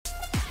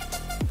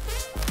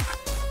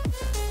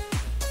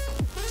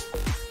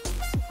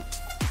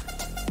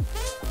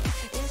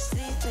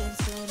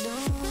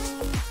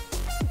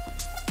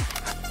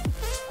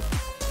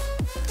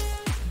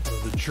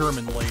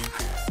German league.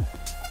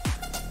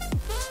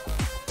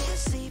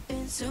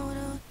 I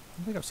don't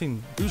think I've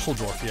seen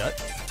Düsseldorf yet.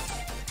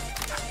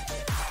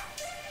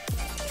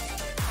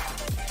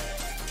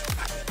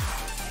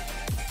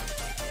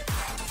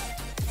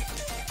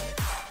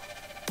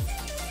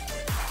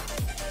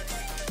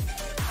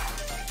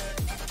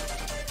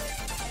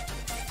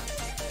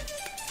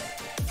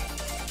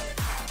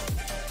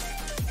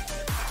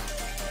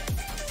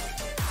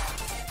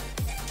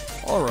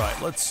 All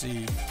right, let's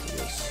see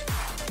this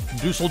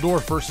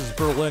Düsseldorf versus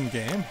Berlin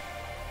game.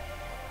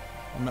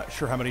 I'm not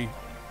sure how many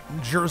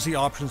jersey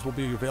options will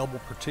be available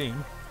per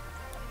team.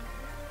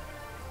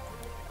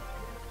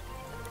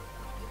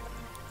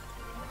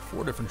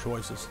 4 different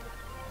choices.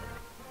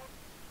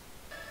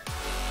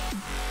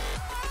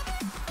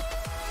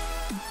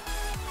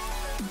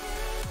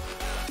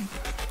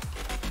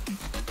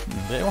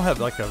 They don't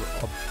have like a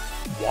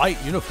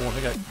white uniform.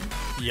 They got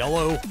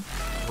yellow,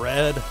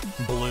 red,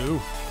 blue.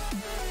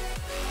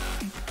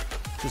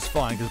 Which is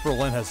fine because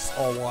Berlin has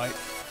all white.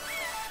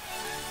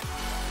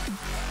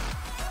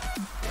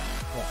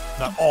 Well,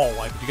 not all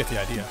white, but you get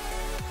the idea.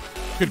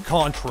 Good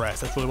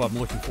contrast. That's really what I'm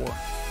looking for.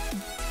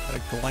 At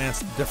a glance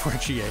to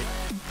differentiate.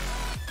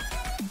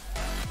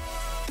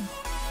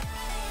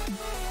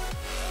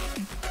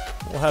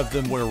 We'll have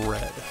them wear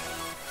red.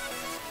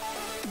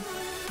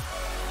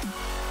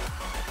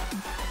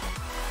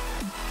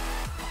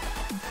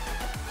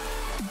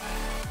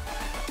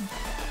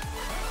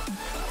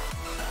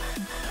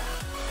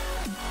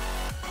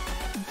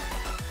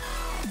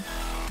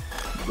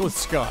 Go with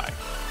Sky.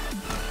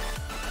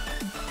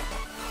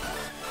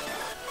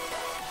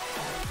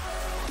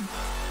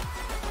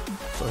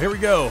 So here we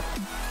go.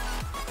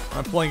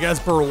 I'm playing as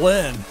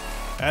Berlin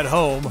at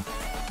home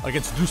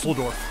against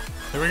Düsseldorf.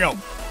 Here we go.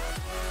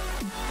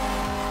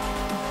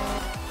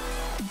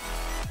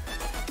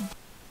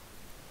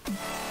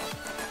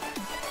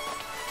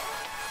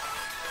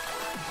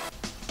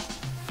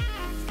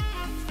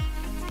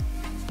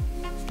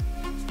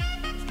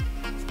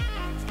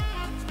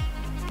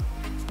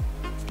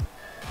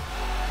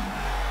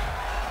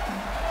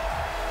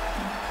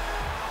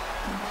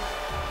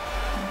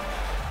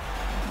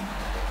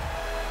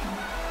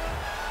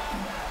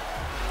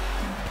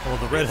 Oh,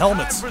 the red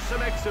helmets. Time for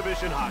some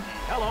exhibition hockey.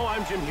 Hello,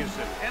 I'm Jim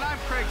Houston. And I'm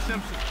Craig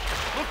Simpson.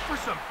 Look for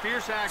some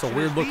fierce action. It's a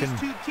weird looking.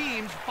 These two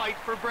teams fight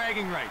for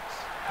bragging rights.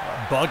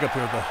 Bug up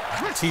here, the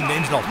team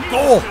names and all.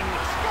 Goal!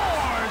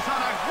 Scores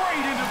on a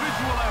great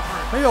individual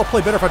effort. Maybe I'll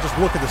play better if I just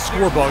look at the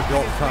score bug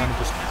all the time and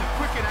just It's a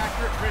quick and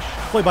accurate wrist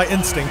shot. play by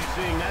instinct.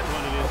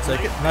 I'll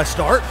take it. Nice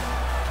start.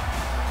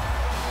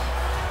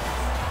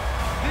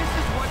 This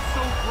is what's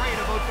so great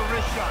about the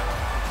wrist shot.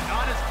 It's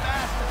not as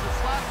fast as a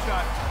slap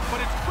shot,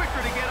 but it's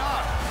quicker to get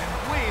off and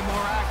way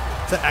more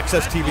accurate. Is that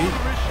Access TV? The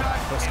wrist shot,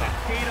 That's and not.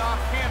 it paid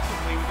off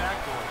handsomely with that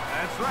goal.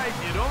 That's right.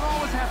 You don't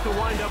always have to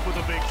wind up with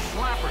a big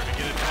slapper to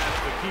get it past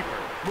the keeper.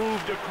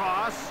 Moved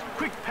across.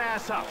 Quick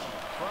pass up.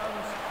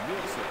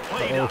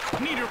 Played up.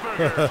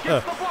 Niederberger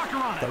gets the blocker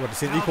on it. That would have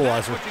seen Now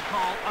equalizer. That's what you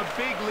call a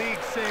big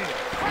league save.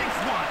 Cranks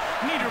one.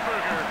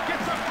 Niederberger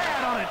gets a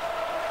pad on it.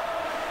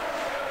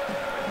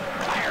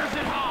 Fires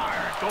it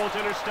hard.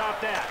 Goaltender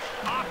stopped that.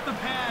 Off the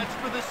pads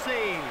for the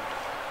save.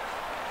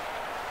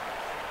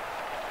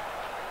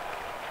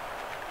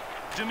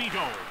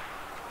 D'Amico.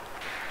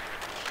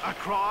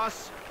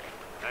 Across.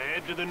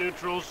 Ahead to the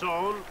neutral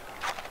zone.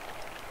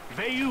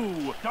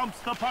 Veilleux dumps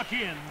the puck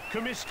in.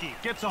 Comiskey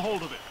gets a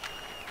hold of it.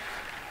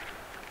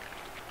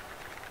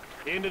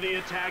 Into the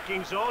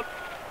attacking zone.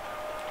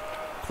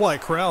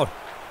 Quiet crowd.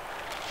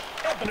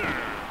 Ebner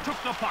took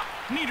the puck.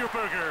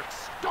 Niederberger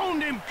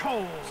stoned him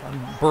cold.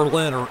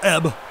 Berlin, or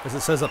Ebb, as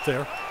it says up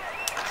there.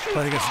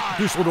 Playing against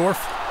Düsseldorf.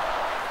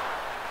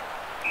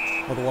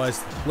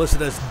 Otherwise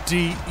listed as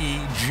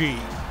DEG.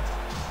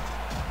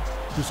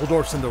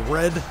 Düsseldorf's in the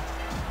red.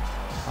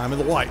 I'm in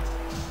the white.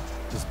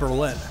 This is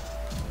Berlin.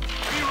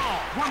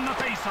 Biron won the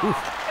faceoff.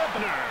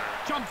 Ebner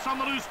jumps on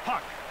the loose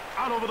puck.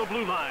 Out over the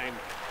blue line.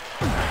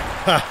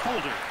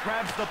 Holder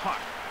grabs the puck.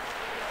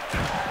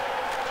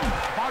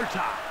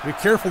 Barta. Be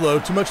careful though,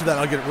 too much of that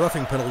I'll get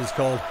roughing penalties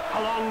called.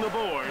 Along the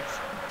boards.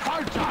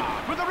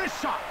 Barta with a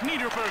wrist shot.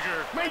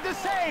 Niederberger made the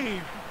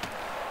save.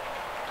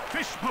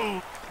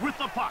 Fishbone with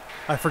the puck.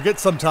 I forget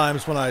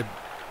sometimes when I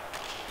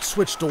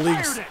switch to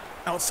leagues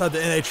outside the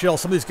NHL,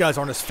 some of these guys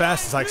aren't as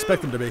fast as I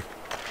expect them to be.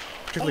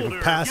 Particularly Holder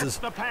with passes. gets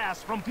the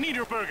pass from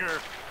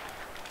Niederberger.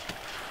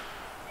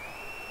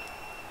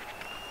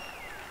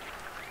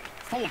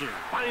 Folder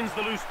finds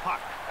the loose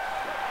puck.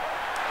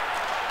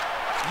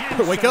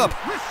 Wake up.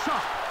 Wrist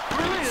shot.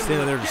 Berlin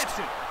Standing there just gets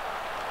it.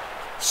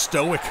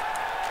 stoic.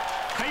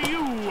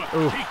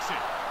 Veilleux takes it.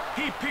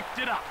 He picked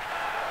it up.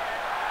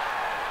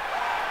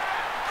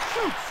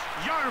 Shoots.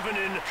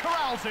 Järvinen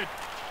corrals it.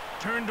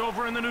 Turned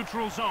over in the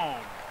neutral zone.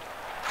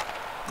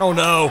 Oh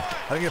no,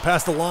 I didn't get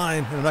past the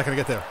line and I'm not going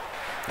to get there.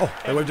 Oh,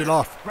 they waved it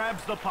off.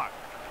 Grabs the puck.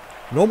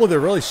 Normally they're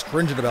really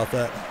stringent about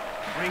that.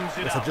 Brings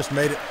it Guess I up. just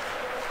made it.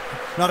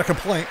 Not a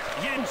complaint.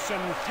 Jensen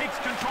takes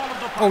control of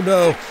the puck. Oh,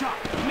 no. Big shot.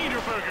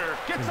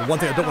 Niederberger gets The a one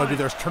thing I don't pad want to on do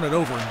there is turn it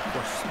over, and of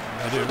course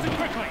I Shoots it do.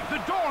 quickly.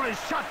 The door is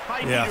shut by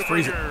Yeah, Niederberger.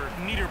 freeze it.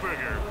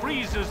 Niederberger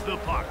freezes the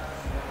puck.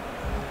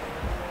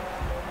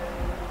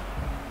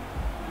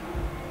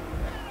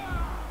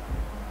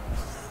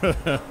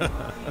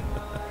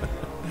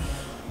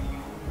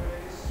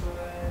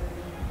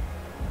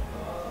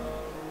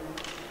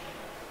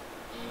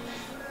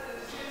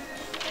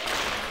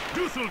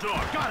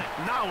 Düsseldorf got it.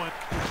 Now it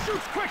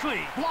shoots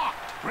quickly. Blocked.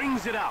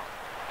 Brings it out.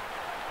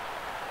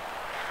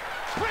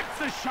 Rips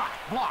the shot.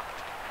 Blocked.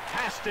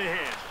 Passed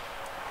ahead.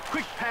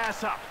 Quick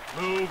pass up.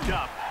 Moved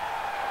up.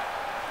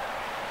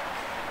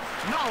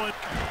 Now it.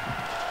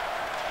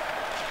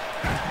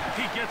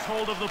 He gets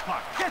hold of the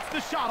puck. Gets the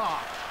shot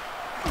off.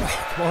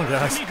 Come on,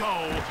 guys.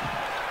 Nico.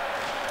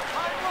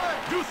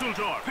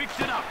 Düsseldorf picks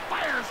it up.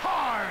 Fires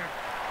hard.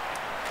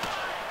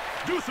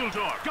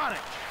 Düsseldorf got it.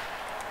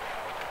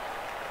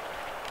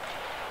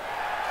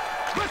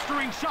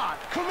 Blistering shot.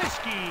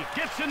 Comiskey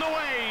gets in the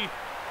way.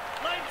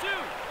 Line 2.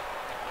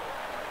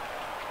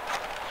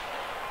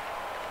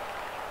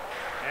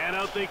 And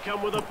out they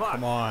come with a puck.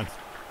 Come on.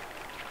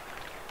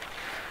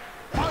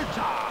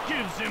 Barta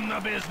gives him the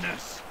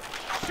business.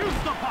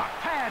 Shoots the puck.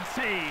 Pad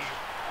save.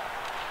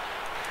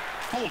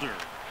 Holder.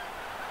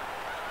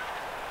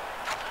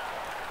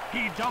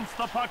 He dumps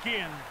the puck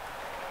in.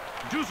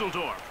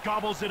 Düsseldorf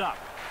gobbles it up.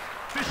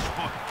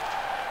 Fishhook.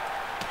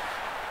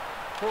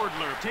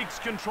 Hordler takes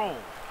control.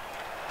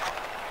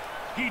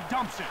 He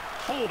dumps it.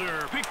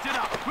 Holder picked it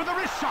up with a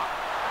wrist shot.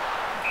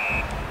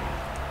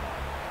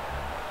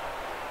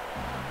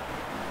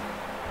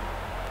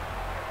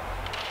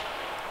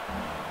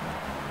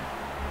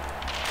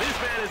 This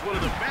man is one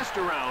of the best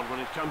around when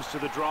it comes to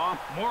the draw.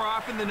 More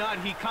often than not,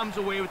 he comes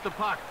away with the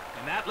puck,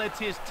 and that lets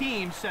his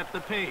team set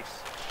the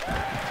pace.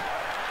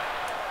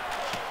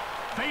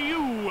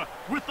 Fayou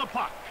with the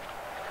puck.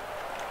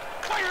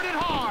 Fired it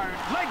hard.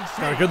 Leg save.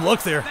 Got a good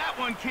look there. That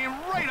one came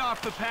right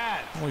off the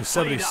pad. Only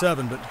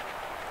 77, but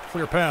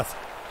clear path.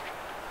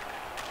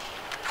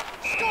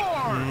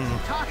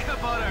 Scores! Talk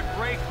about a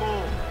great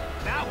goal.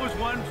 That was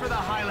one for the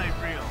highlight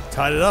reel.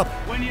 Tied it up.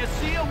 When you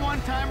see a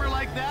one-timer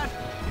like that,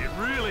 it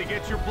really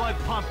gets your blood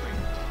pumping.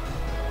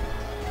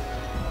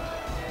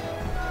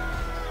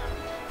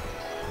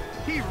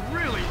 He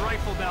really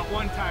rifled that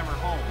one-timer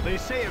home. They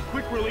say a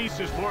quick release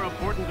is more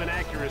important than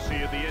accuracy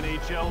at the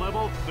NHL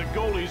level. The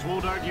goalies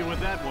won't argue with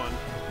that one.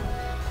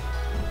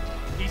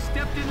 He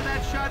stepped into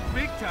that shot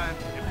big time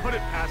and put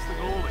it past the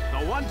goalie.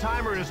 The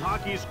one-timer is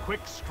hockey's quick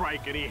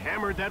strike, and he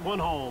hammered that one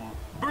home.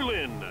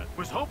 Berlin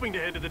was hoping to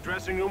head to the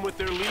dressing room with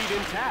their lead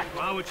intact.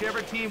 Well,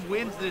 whichever team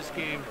wins this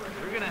game,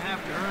 they're going to have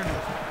to earn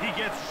it. He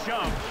gets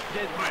shoved.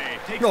 Deadway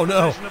takes Oh,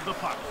 no. possession of the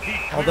puck. He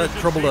All that clears it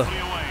trouble to safely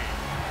away.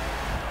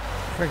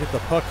 try to get the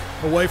puck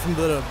away from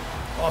the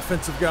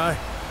offensive guy.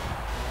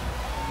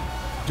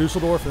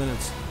 Düsseldorf, and then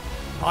it's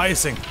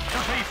icing. The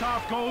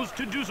face-off goes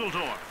to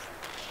Düsseldorf.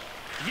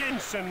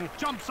 Jensen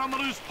jumps on the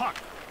loose puck.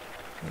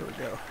 There we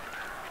go.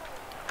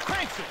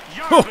 Cranks it.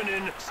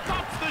 Järvinen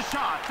stops the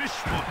shot.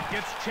 Fishhook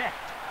gets checked.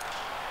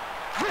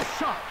 Wrist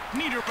shot.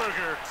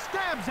 Niederberger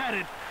stabs at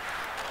it.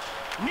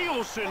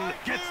 Nielsen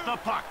gets the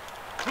puck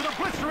with a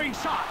blistering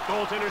shot.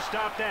 Goaltender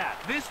stopped that.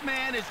 This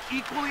man is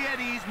equally at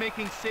ease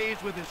making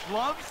saves with his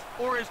gloves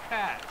or his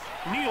pads.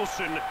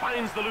 Nielsen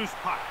finds the loose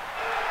puck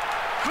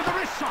with a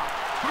wrist shot.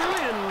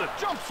 Berlin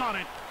jumps on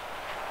it.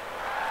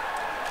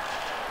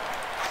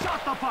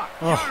 Shot the puck.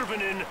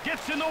 Järvinen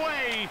gets in the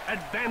way.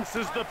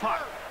 Advances the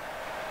puck.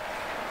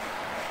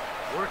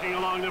 Working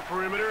along the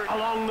perimeter,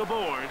 along the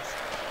boards.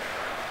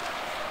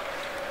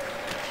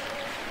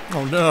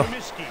 Oh, no.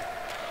 Comiskey.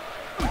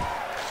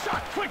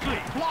 Shot quickly.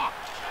 Blocked.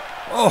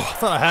 Oh, I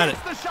thought I had it.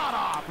 Gets the shot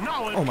off.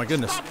 Now Oh, my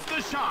goodness. stops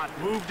the shot.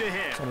 Moved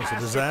ahead. almost a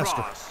Passed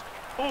disaster. across.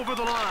 Over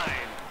the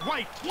line.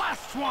 White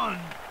blasts one.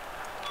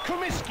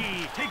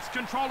 Comiskey takes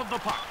control of the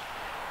puck.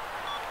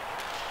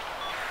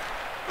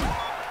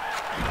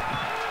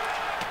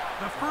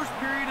 The first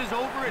period is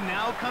over, and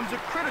now comes a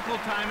critical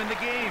time in the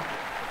game.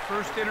 The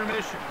first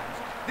intermission.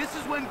 This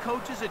is when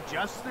coaches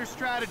adjust their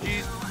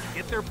strategies,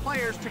 get their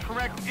players to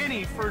correct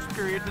any first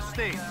period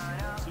mistakes.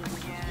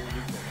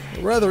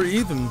 Rather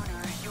even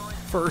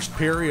first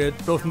period,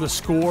 both in the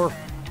score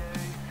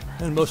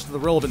and most of the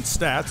relevant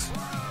stats.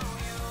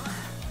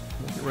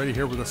 We'll get ready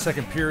here with the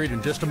second period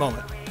in just a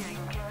moment.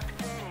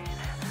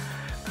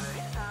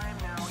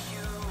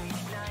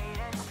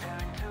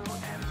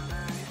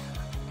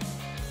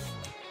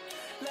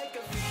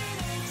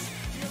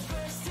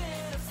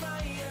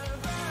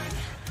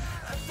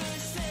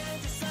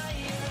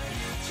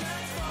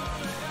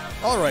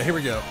 All right, here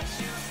we go.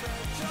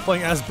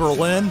 Playing as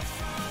Berlin,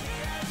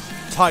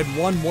 tied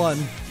 1-1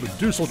 with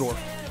Düsseldorf.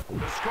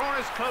 The score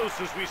is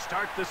close as we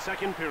start the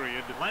second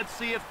period. Let's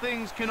see if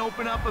things can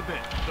open up a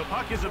bit. The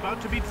puck is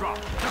about to be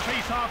dropped. The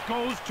face-off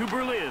goes to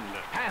Berlin.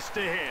 Passed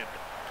ahead.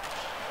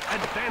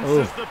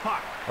 Advances the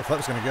puck. I thought it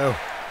was going to go.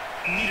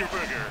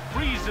 Niederberger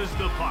freezes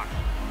the puck.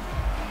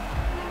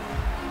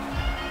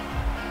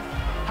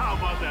 How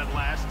about that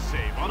last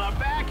save on a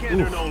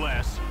backhander, no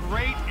less.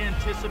 Great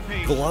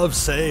anticipation. Glove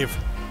save.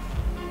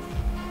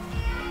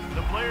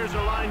 The players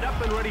are lined up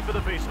and ready for the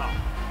faceoff.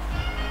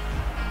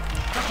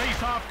 The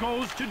faceoff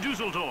goes to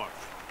Düsseldorf.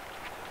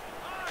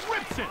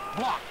 Whips it,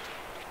 blocked.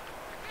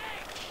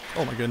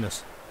 Oh my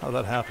goodness. How'd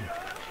that happen?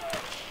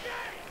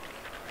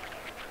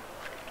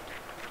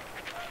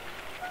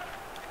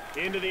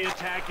 Into the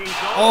attacking zone.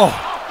 Oh.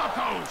 Off the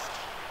post.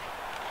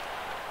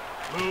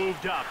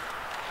 Moved up.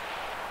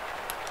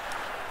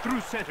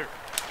 Through center.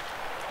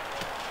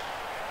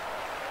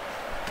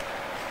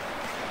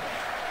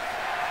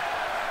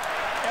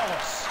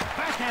 Ellis.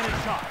 Backhanded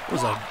shot. What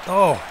was that?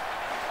 Oh.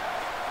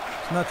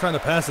 He's not trying to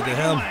pass it to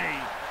him.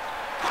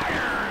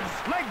 Fires.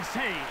 Leg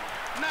save.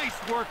 Nice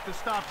work to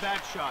stop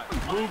that shot.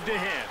 Moved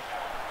ahead.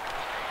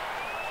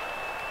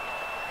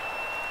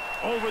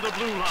 Over the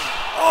blue line.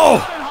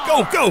 Oh!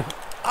 Go, go!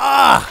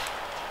 Ah!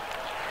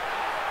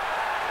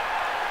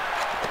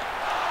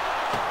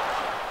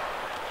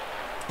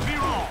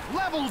 Viron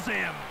levels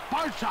him.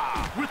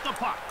 Barta with the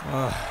puck.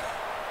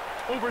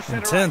 Over center.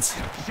 Intense.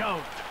 Ice.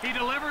 Shoved. He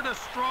delivered a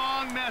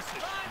strong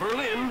message.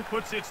 Berlin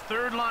puts its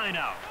third line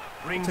out.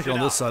 Brings Take it it on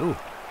up. this side. Ooh,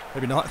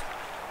 maybe not.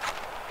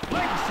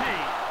 Leg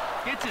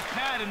save. Gets his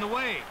pad in the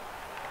way.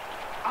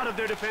 Out of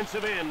their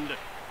defensive end.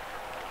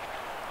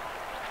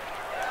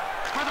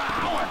 For the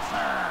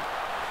howitzer.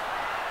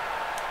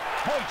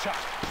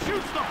 Boychuk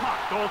shoots the puck.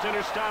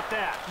 Goaltender stopped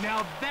that.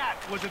 Now that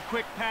was a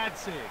quick pad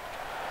save.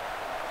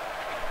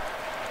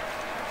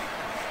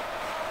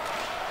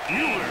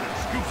 Mueller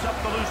scoops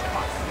up the loose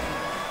puck.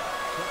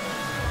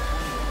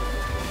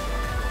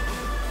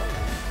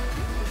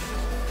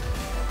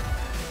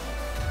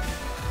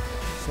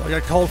 So I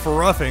got called for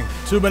roughing.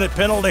 2-minute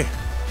penalty.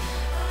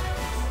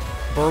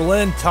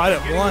 Berlin tied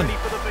at Getting 1. ready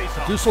for the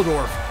faceoff.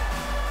 Düsseldorf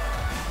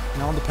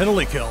now on the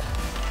penalty kill.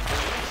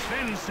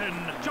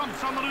 Svensson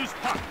jumps on the loose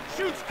puck.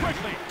 Shoots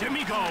quickly.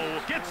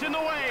 Demigo gets in the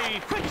way.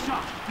 Quick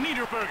shot.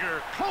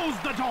 Niederberger close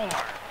the door.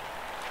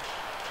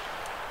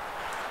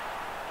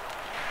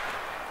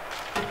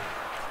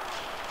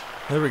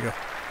 There we go.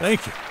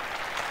 Thank you.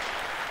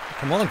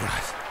 Come on,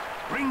 guys.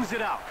 Brings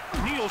it out.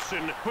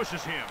 Nielsen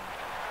pushes him.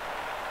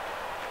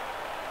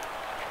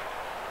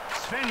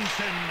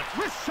 Svensson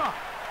wrist shot.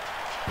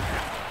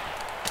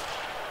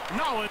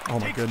 Now it Oh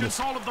my takes goodness.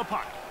 control of the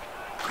puck.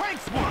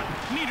 Cranks one.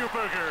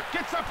 Niederberger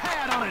gets a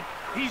pad on it.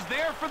 He's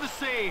there for the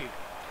save.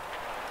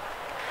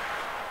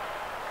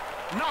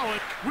 Now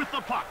it with the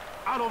puck.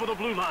 Out over the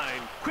blue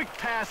line. Quick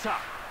pass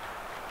up.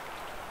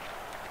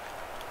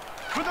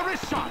 With a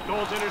wrist shot.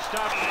 Goaltender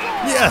stops.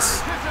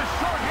 Yes. It's a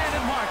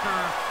short-handed marker.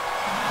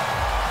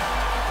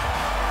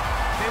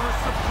 They were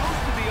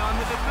supposed to be on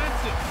the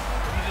defensive,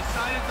 but he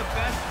decided the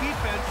best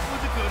defense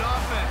was a good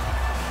offense.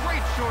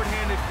 Great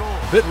shorthanded goal.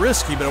 Bit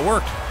risky, but it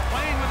worked.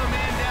 Playing with a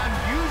man down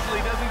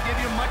usually doesn't give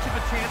you much of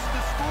a chance to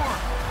score.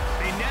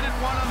 They netted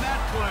one on that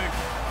play.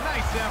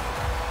 Nice effort.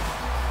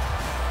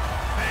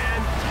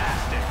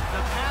 Fantastic.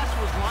 The pass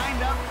was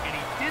lined up, and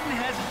he didn't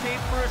hesitate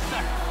for a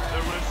second. The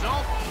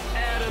result,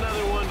 add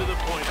another one to the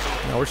point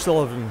total. Now we're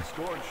still having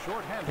Scored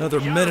shorthanded. another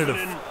minute of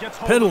Jarvinen gets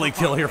hold penalty of the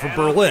kill puck here for and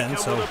Berlin, up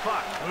so with the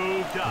puck.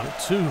 Moved up. not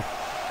too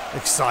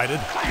excited.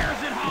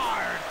 Fires it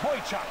hard.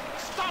 Boychuk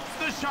stops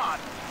the shot.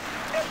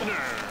 Ebner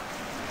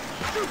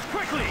shoots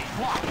quickly.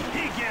 Blocked.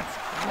 He gets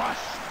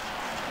crushed.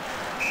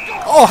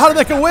 Scores. Oh, how did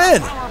that go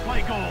in? Power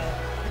play goal.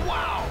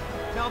 Wow.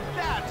 Now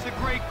that's a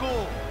great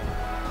goal.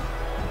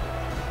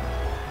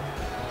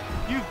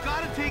 You've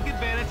got to take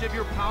advantage of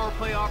your power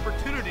play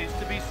opportunities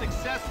to be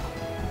successful.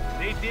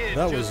 They did.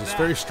 That just was a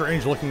very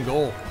strange looking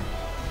goal.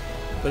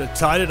 But it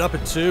tied it up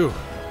at 2.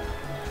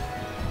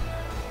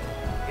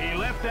 He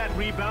left that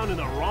rebound in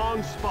the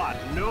wrong spot.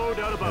 No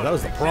doubt about Yeah, it. that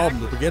was the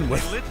problem to begin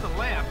with. They lit the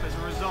lamp as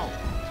a result.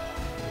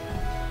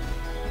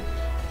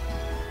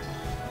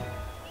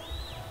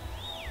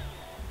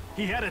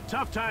 He had a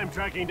tough time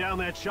tracking down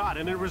that shot,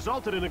 and it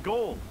resulted in a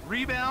goal.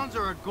 Rebounds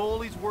are a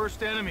goalie's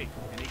worst enemy,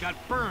 and he got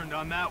burned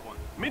on that one.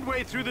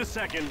 Midway through the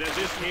second, and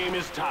this game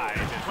is tied.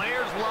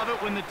 Players love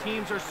it when the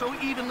teams are so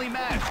evenly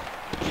matched.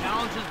 It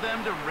challenges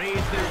them to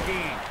raise their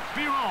game.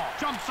 Viron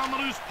jumps on the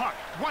loose puck.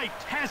 White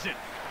has it.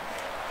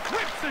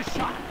 Whips the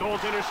shot.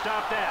 Goaltender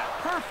stopped that.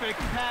 Perfect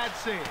pad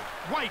save.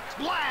 White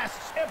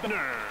blasts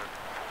Ebner.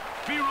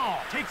 Viron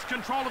takes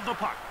control of the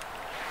puck.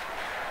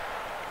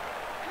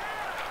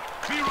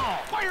 Viron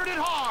fired it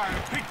hard.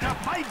 Picked up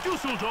by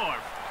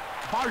Düsseldorf.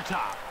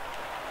 Barta.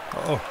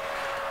 Uh-oh.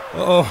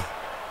 Uh-oh.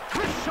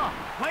 Wrist shot.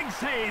 Leg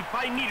save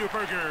by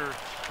Niederberger.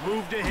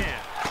 Moved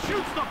ahead.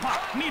 Shoots the puck.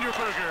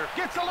 Niederberger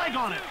gets a leg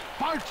on it.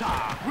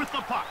 Barta with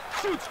the puck.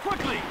 Shoots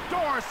quickly.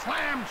 Door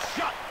slammed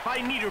shut by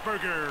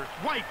Niederberger.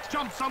 White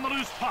jumps on the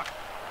loose puck.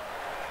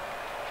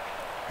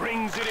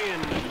 Brings it in.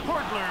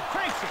 Portler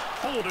cranks it.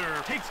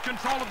 Holder takes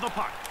control of the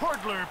puck.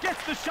 Portler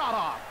gets the shot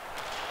off.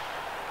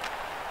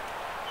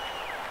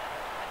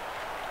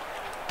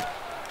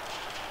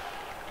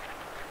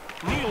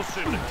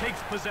 Nielsen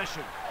takes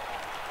possession.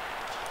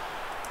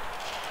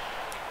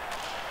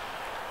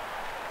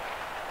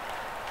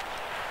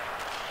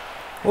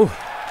 Oh,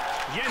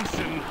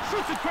 Jensen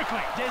shoots it quickly.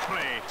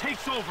 Desplay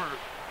takes over.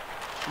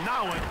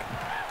 Now it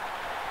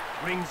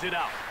brings it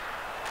out.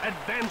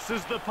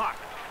 Advances the puck.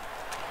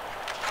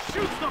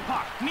 Shoots the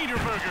puck.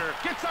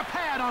 Niederberger gets a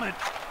pad on it.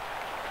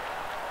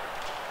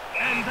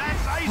 And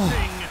that's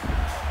icing.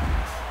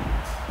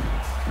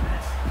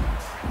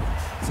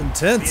 It's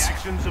intense. The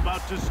action's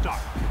about to start.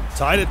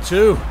 Tied at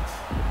 2.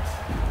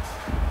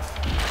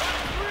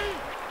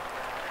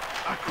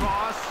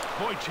 Across.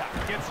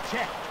 Boychuk gets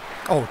checked.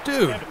 Oh,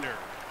 dude. Ebner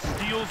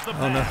steals the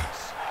Oh, no.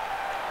 pass.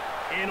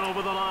 In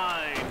over the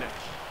line.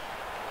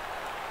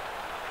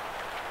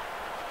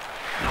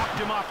 Knocked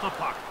him off the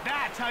puck.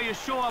 That's how you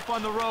show up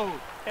on the road.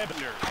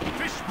 Ebner.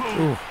 Fishboom.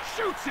 Ooh.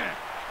 Shoots it.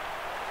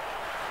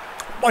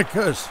 My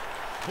goodness.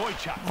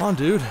 Boychuk Come on,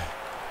 dude.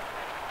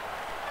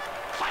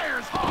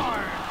 fires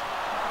hard.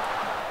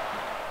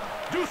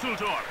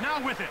 Düsseldorf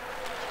now with it.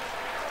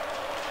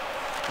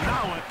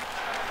 Now it.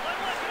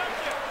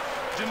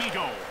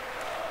 D'Amico.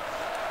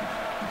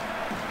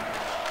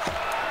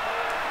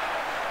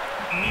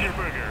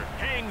 Niederberger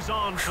hangs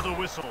on for the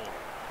whistle.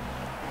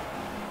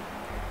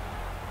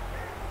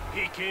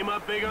 He came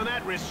up big on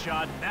that wrist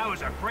shot. That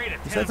was a great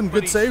attempt. He's had some but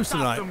good he saves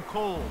stopped tonight him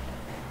cold.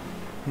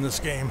 in this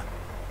game.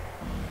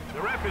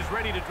 The ref is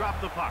ready to drop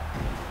the puck.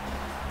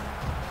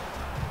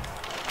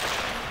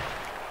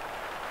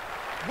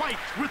 White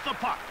with the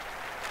puck.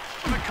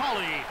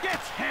 McCauley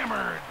gets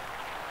hammered.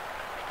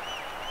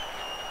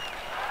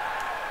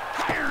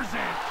 Fires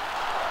it.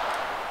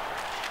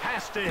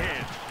 Passed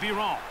ahead.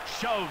 Viron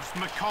shoves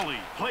McCauley.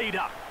 Played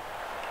up.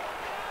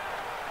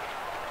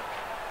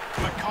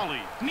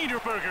 McCauley.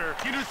 Niederberger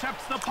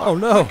intercepts the puck. Oh,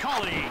 no.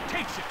 McCauley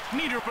takes it.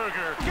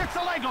 Niederberger gets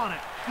a leg on it.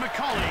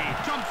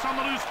 McCauley jumps on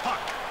the loose puck.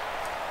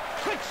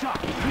 Quick shot.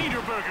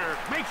 Niederberger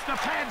makes the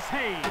pad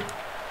save.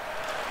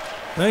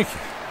 Thank you.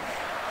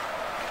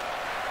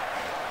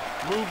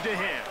 Moved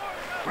ahead.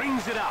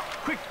 Brings it out.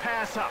 Quick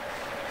pass up.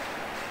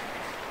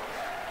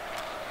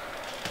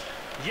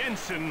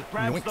 Jensen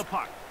grabs Yoink. the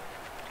puck.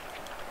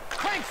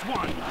 Cranks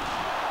one.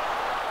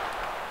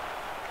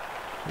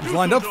 He's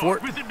lined up for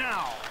it. With it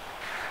now.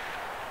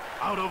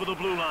 Out over the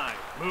blue line.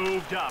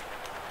 Moved up.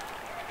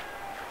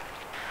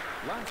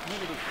 Last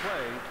minute of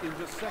play in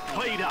the second.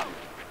 Played up.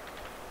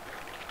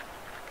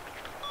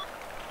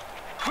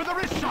 With a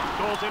wrist shot.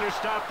 Goaltender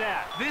stopped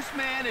that. This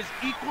man is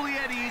equally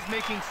at ease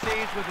making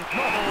saves with his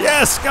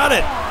Yes, got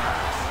it.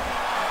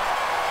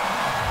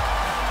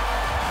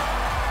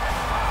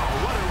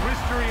 What a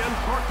wrister he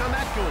uncorked on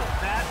that goal.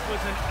 That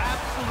was an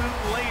absolute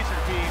laser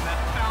beam that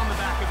found the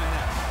back of the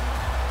net.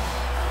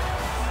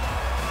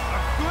 A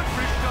good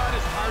wrist shot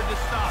is hard to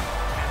stop,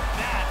 and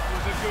that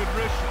was a good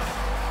wrist shot.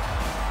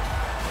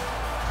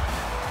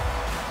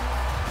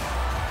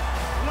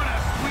 What a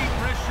sweet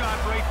wrist shot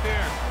right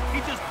there. He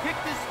just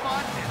picked his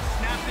spot and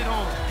snapped it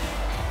home.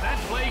 That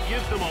play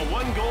gives them a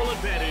one-goal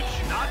advantage.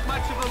 Not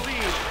much of a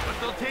lead, but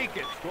they'll take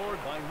it. Scored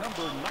by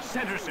number 9.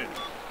 Sanderson.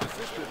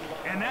 Assisted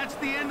by And that's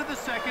the end of the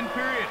second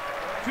period.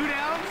 2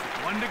 downs,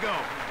 1 to go.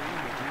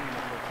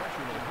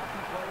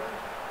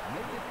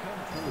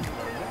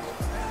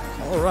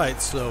 All right,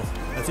 so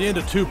at the end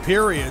of 2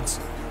 periods,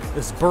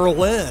 it's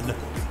Berlin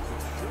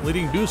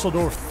leading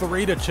Düsseldorf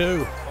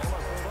 3-2.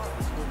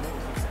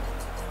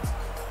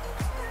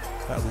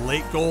 That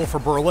late goal for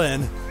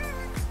Berlin,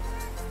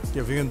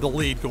 giving them the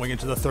lead going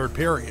into the 3rd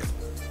period.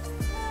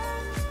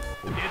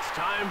 It's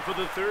time for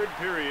the 3rd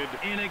period.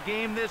 In a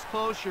game this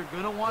close, you're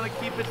going to want to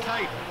keep it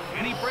tight.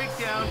 Any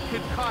breakdown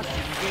could cost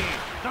you the game.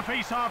 The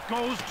face-off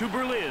goes to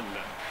Berlin.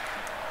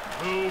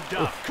 Moved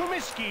up.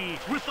 Comiskey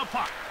with the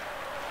puck.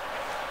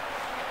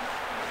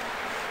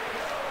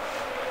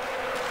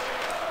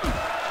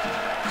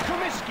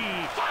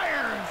 Comiskey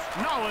fires.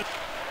 Now it.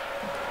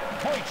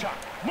 Boychuk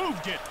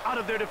moved it out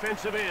of their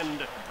defensive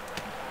end.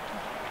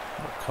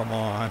 Come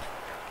on.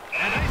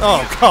 And icing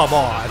Oh, is come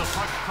on. as the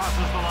puck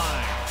crosses the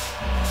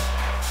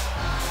line.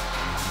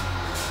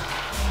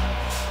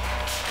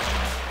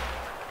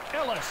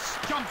 Ellis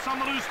jumps on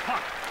the loose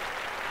puck.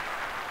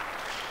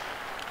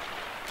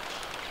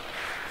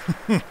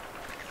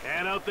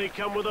 And out they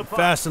come with a puck.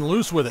 Fast and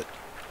loose with it.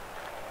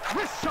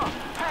 Wrist shot,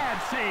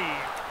 pad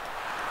save.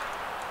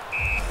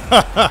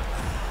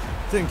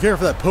 Didn't care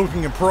for that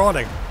poking and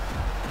prodding.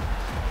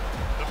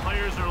 The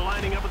players are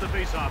lining up at the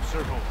face-off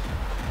circle.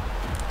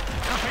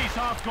 The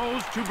face-off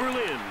goes to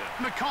Berlin.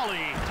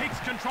 McCauley takes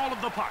control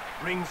of the puck,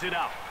 brings it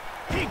out.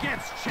 He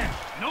gets checked.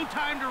 No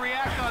time to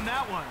react on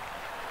that one.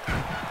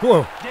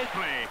 Whoa.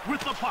 Deadplay with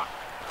the puck.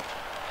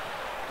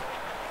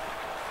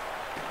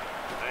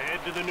 Ahead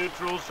to the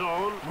neutral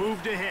zone.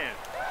 Moved ahead.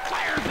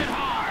 Fires it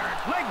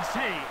hard. Leg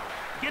save.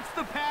 Gets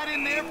the pad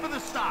in there for the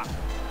stop.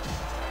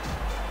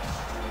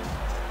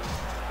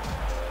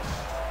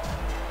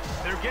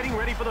 They're getting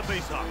ready for the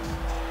face-off.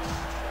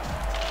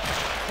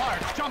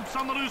 Clark jumps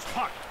on the loose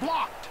puck.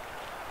 Blocked.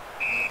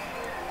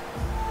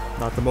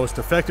 Not the most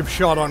effective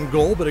shot on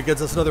goal, but it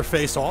gets us another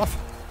face-off.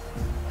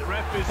 The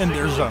ref is In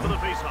their signaling zone. for the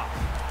face-off.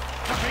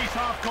 The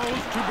face-off goes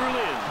to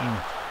Berlin.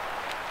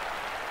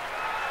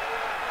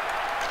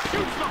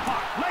 Shoots the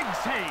puck. Leg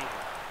save.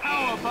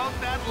 How about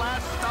that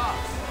last stop?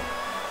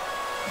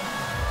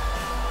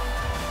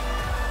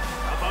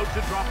 about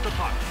to drop the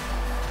puck.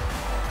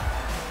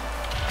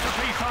 The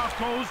face-off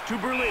goes to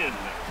Berlin.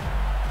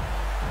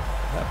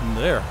 What happened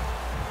there?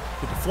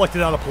 He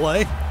deflected out of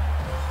play.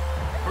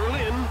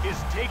 Berlin is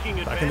taking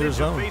advantage Back in their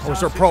zone. of Or was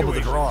there a problem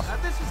with the draw? Now,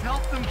 this has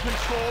helped them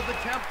control the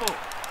tempo.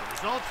 The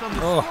results on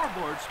the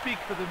scoreboard speak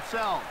for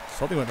themselves.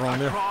 Something went wrong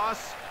there.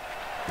 Cross.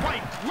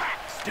 Right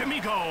whacks.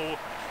 D'Amico.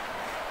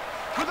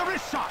 For the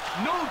wrist shot.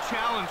 No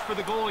challenge for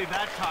the goalie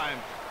that time.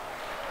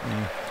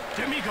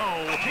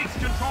 D'Amico takes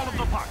control of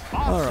the puck.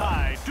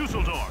 Offside,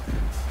 Düsseldorf.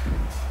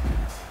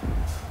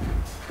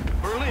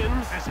 Berlin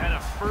has had a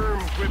firm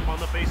grip on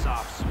the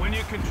faceoffs. When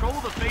you control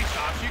the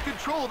faceoffs, you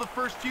control the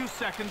first few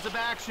seconds of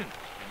action.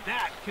 And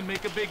that can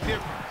make a big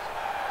difference.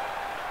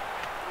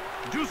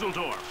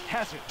 Düsseldorf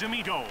has it.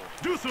 D'Amico.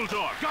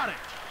 Düsseldorf got it.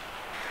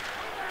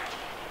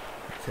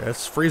 Okay,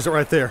 let's freeze it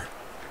right there.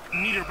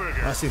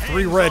 Niederberger. I see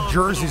 3 red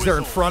jerseys there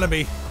in front of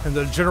me in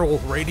the general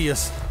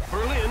radius.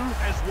 Berlin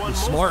has won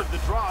most Smart. of the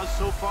draws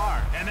so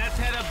far. And that's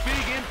had a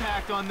big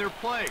impact on their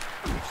play.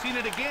 We've seen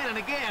it again and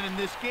again in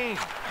this game.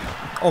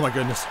 Oh my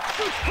goodness.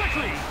 Shoots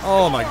quickly.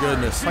 Oh my Scores.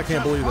 goodness. I It's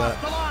can't just believe that.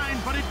 crossed the line,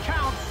 but it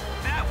counts.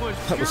 That was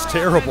pure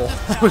terrible.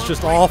 offensive That was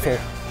just talent right awful.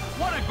 there.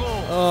 What a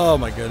goal. Oh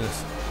my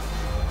goodness.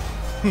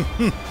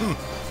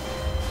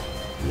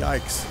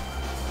 Yikes.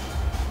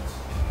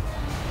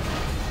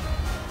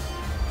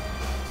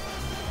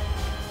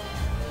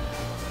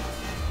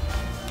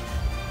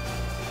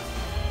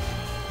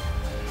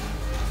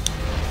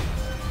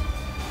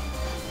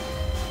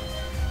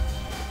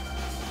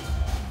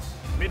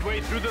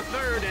 Midway through the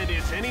third, and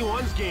it's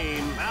anyone's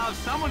game. Now, if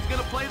someone's going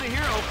to play the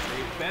hero,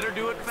 they better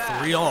do it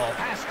fast. 3-all.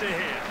 Pass to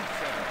him.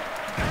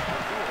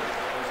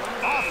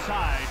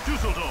 Offside,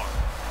 Düsseldorf.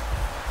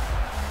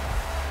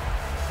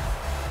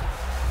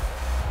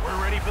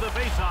 We're ready for the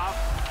face-off.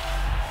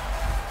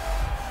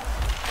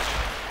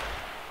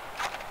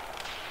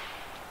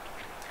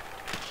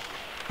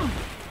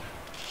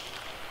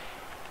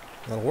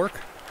 That'll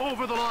work.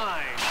 Over the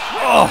line.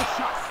 Oh.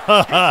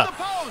 Shot. Hits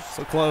the post.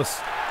 So close.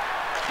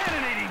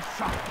 Cannonading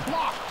shot.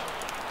 Blocked.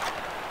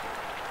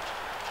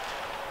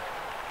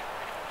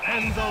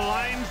 And the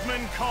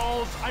linesman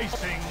calls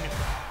icing.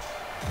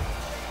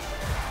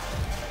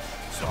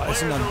 So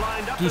icing on Players are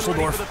lined up and ready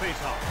Düsseldorf. for the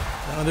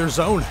face-off. Down in their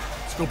zone.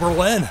 Let's go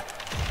Berlin.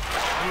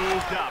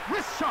 Moved up.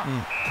 Wrist shot.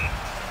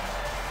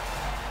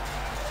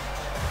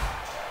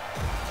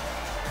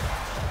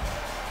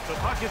 The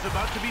puck is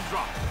about to be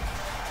dropped.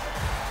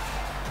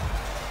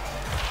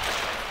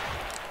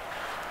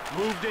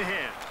 Moved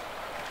ahead.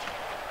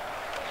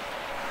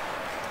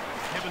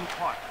 Kevin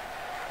Clark.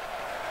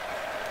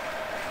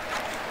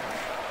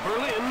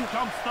 Berlin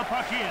dumps the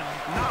puck in.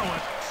 Now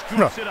it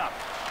scoops it up.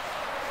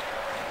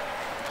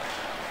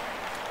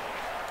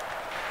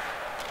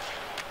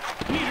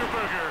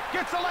 Niederberger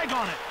gets a leg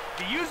on it.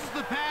 He uses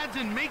the pads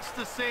and makes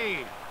the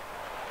save.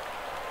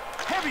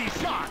 Heavy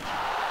shot.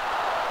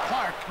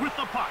 Clark with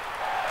the puck.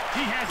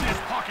 He has his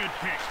pocket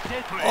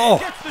picked. Oh.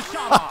 Gets the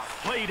shot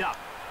off. Played up.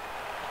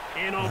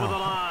 In over the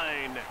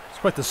line. It's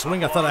quite the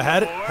swing. I thought I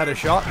had it. Had a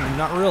shot, and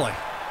not really.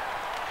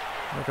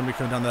 Not going to be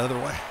coming down the other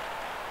way.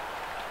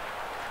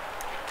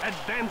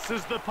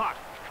 Advances the puck.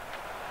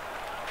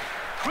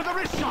 For the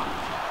wrist shot.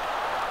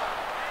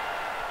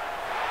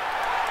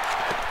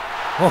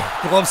 Oh,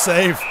 glove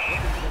save.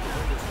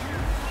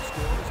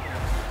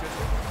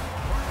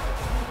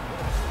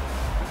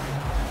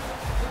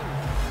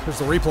 Here's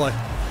the replay.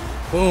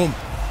 Boom.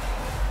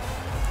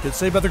 Good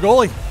save by the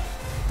goalie.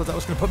 Thought that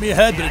was going to put me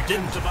ahead, but it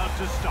didn't. Action's about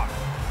to start.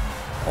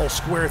 All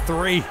square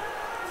 3. Hero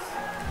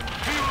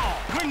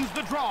wins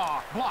the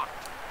draw. Blocked.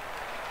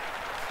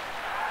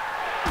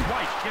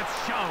 White gets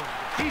shown.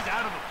 He's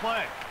out of the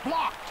play.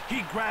 Blocked.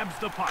 He grabs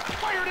the puck.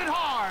 Fired it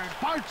hard.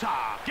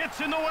 Barta gets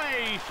in the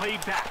way.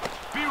 Played back.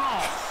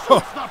 Biron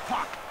shoots the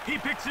puck. He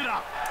picks it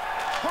up.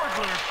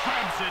 Portler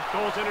grabs it.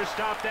 Goaltender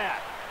stopped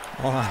that.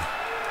 On.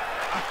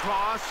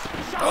 Across.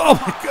 Shot Oh,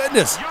 the my puck.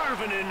 goodness.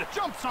 Yarvinen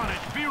jumps on it.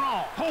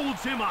 Biron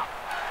holds him up.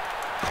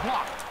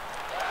 Blocked.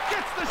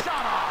 Gets the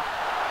shot off.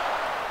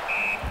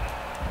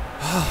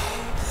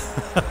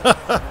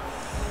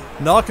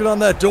 Knocking on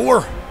that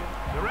door.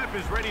 The ref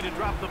is ready to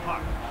drop the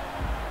puck.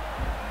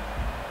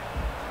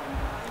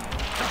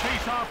 The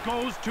faceoff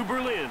goes to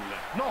Berlin.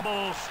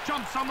 Nobles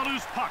jumps on the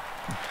loose puck.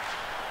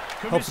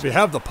 Helps if you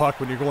have the puck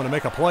when you're going to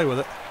make a play with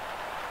it.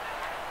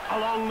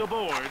 Along the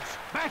boards.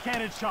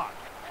 Backhanded shot.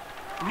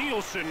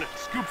 Nielsen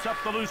scoops up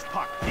the loose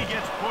puck. He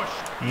gets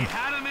pushed. He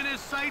had him in his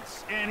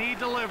sights, and he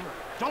delivered.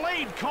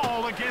 Delayed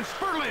call against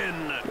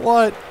Berlin.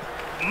 What?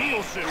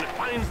 Nielsen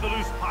finds the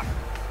loose puck.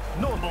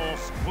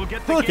 Nobles will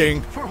get the Hooking.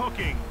 gate for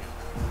hooking.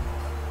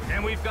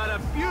 And we've got a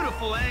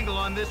beautiful angle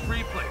on this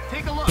replay.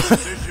 Take a look.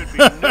 There should be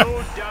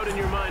no doubt in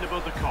your mind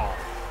about the call.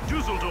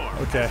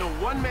 Düsseldorf Okay. has a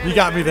one-man You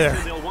got me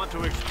advantage, there. and they'll want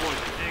to exploit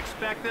it.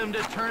 Expect them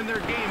to turn their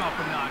game up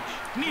a notch.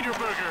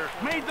 Niederberger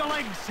made the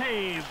leg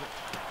save.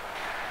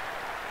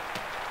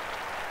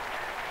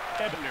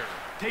 Ebner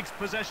takes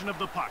possession of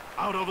the puck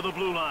out over the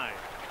blue line.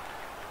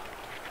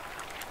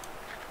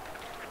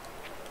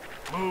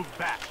 Move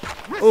back.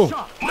 Wrist Oh,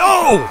 shot.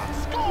 no!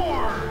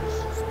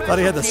 Scores! Thought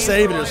he had the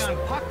save and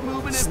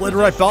just slid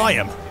right by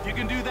him. If you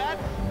can do that,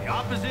 the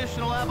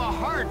opposition will have a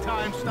hard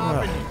time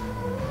stopping you.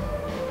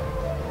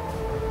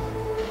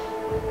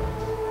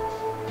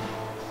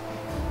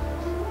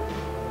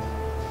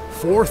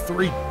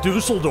 4-3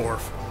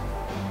 Düsseldorf.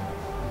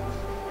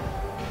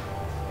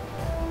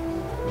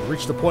 We've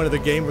reached the point of the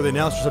game where the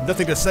announcers have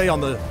nothing to say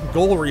on the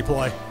goal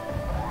replay.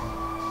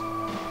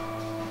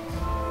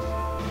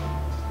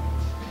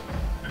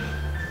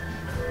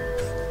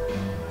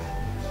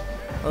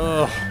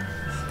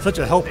 Such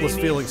a helpless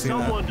feeling seeing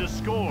that. Someone to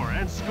score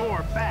and score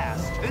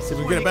fast. See if we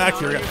can get it back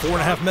here. We got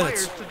 4.5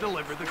 minutes. To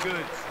deliver the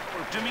goods.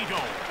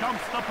 Demito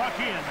dumps the puck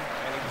in.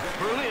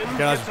 Berlin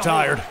Guys gets are a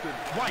tired. hold.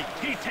 White,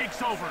 he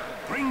takes over,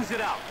 brings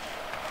it out.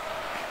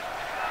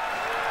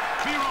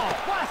 Biron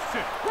blasts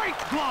it. Great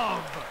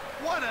glove.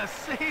 What a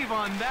save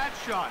on that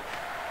shot.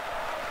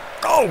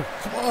 Oh,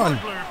 come on.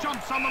 Butler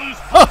jumps on the loose.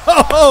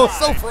 Oh,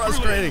 so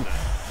frustrating.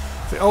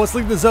 Oh, it's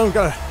leaving the zone.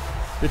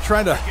 They're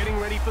trying to Getting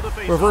ready for the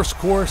face. reverse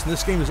course, and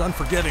this game is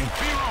unforgiving.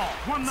 Biron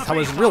won the That's how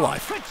it is in faceoff. real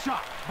life. Quick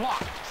shot,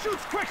 blocked.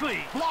 Shoots quickly,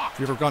 blocked. If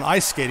you've ever gone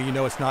ice skating, you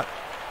know it's an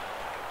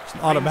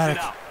automatic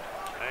Brings it out.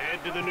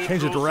 Ahead to the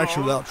change of neutral direction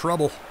zone. without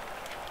trouble.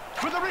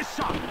 With a wrist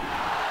shot.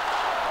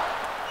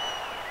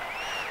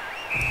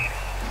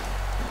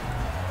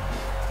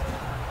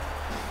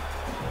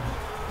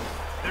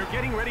 They're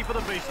getting ready for the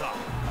faceoff.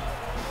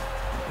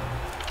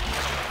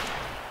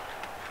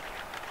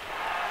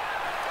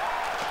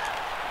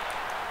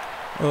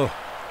 Oh,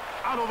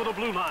 Out over the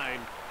blue line.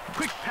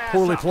 Quick pass.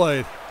 poorly up.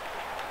 played.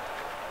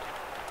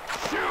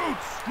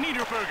 Shoots.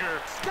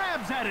 Niederberger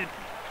stabs at it.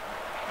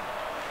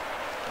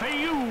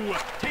 Bayou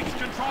takes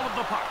control of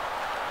the puck.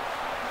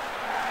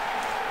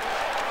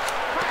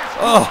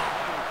 Oh,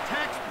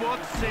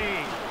 Textbook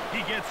save. He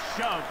gets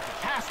shoved.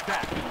 Pass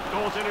back.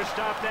 Goaltender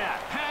stopped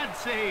that. Pad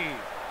save.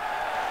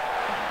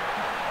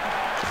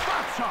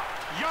 Stop shot.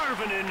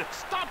 Järvinen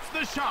stops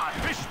the shot.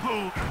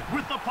 Fishbook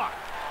with the puck.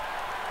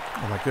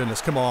 oh my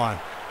goodness, come on.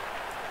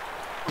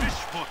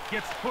 Fishbook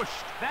gets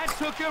pushed. That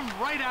took him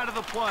right out of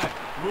the play.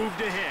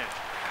 Moved ahead.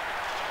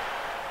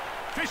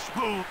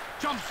 Fishbook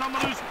jumps on the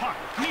loose puck.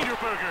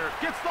 Niederberger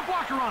gets the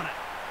blocker on it.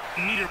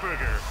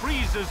 Niederberger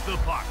freezes the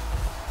puck.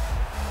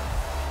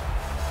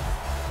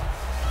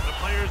 The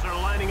players are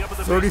lining up at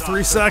the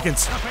 33 faceoff.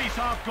 seconds. The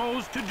faceoff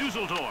goes to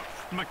Düsseldorf.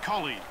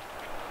 McCauley.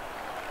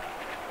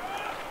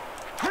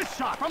 Chris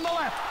shot from the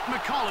left.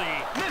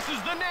 McCauley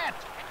misses the net.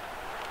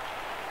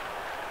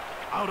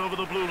 Out over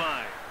the blue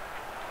line.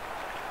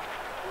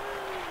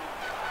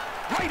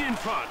 Right in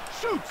front.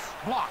 Shoots.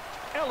 Blocked.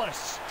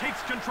 Ellis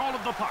takes control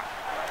of the puck.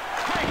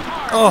 Cranked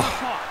hard Oh. on the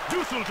puck.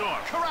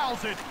 Düsseldorf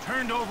corrals it.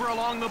 Turned over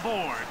along the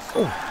boards.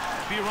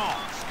 Biron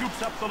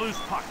scoops up the loose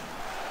puck.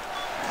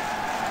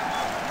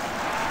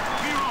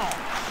 Biron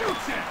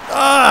shoots it.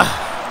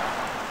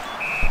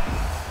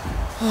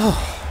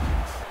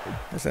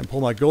 I just didn't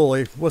pull my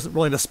goalie. Wasn't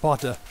really in a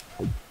spot to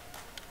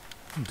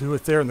do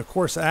it there in the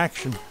course of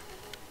action.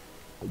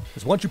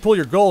 Because once you pull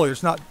your goalie,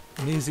 there's not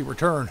an easy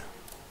return.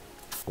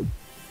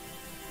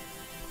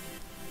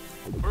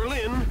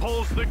 Berlin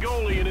pulls the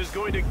goalie and is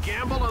going to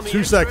gamble on the 2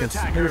 extra seconds.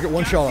 attacker. Maybe get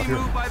one shot off Gutsy here.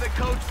 move by the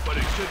coach, but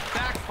it could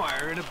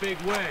backfire in a big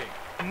way.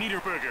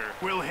 Niederberger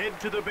will head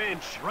to the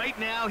bench. Right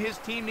now, his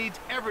team needs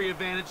every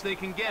advantage they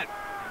can get,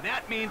 and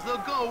that means they'll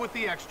go with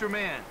the extra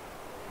man.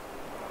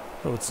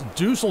 So it's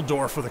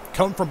Düsseldorf with a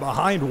come from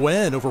behind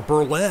win over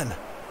Berlin.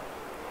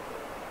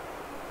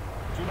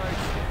 Tonight's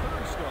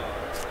third star,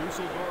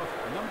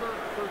 Düsseldorf, number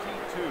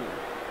 32.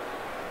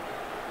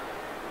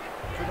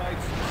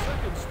 Tonight's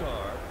second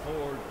star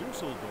for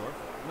Düsseldorf,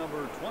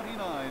 number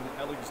 29,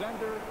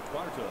 Alexander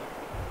Barta.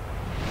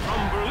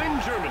 From Berlin,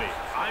 Germany,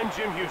 I'm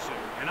Jim Houston.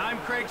 And I'm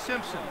Craig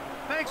Simpson.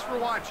 Thanks for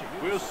watching.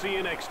 We'll see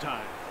you next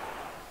time.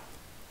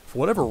 For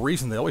whatever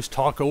reason, they always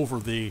talk over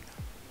the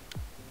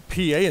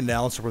PA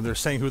announcer when they're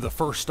saying who the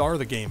first star of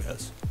the game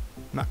is.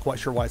 I'm not quite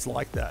sure why it's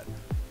like that.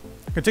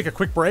 We're going to take a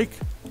quick break,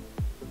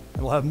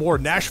 and we'll have more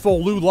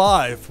NashvilleLou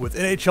Live with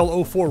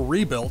NHL04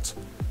 Rebuilt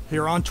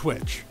here on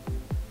Twitch.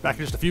 Back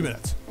in just a few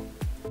minutes.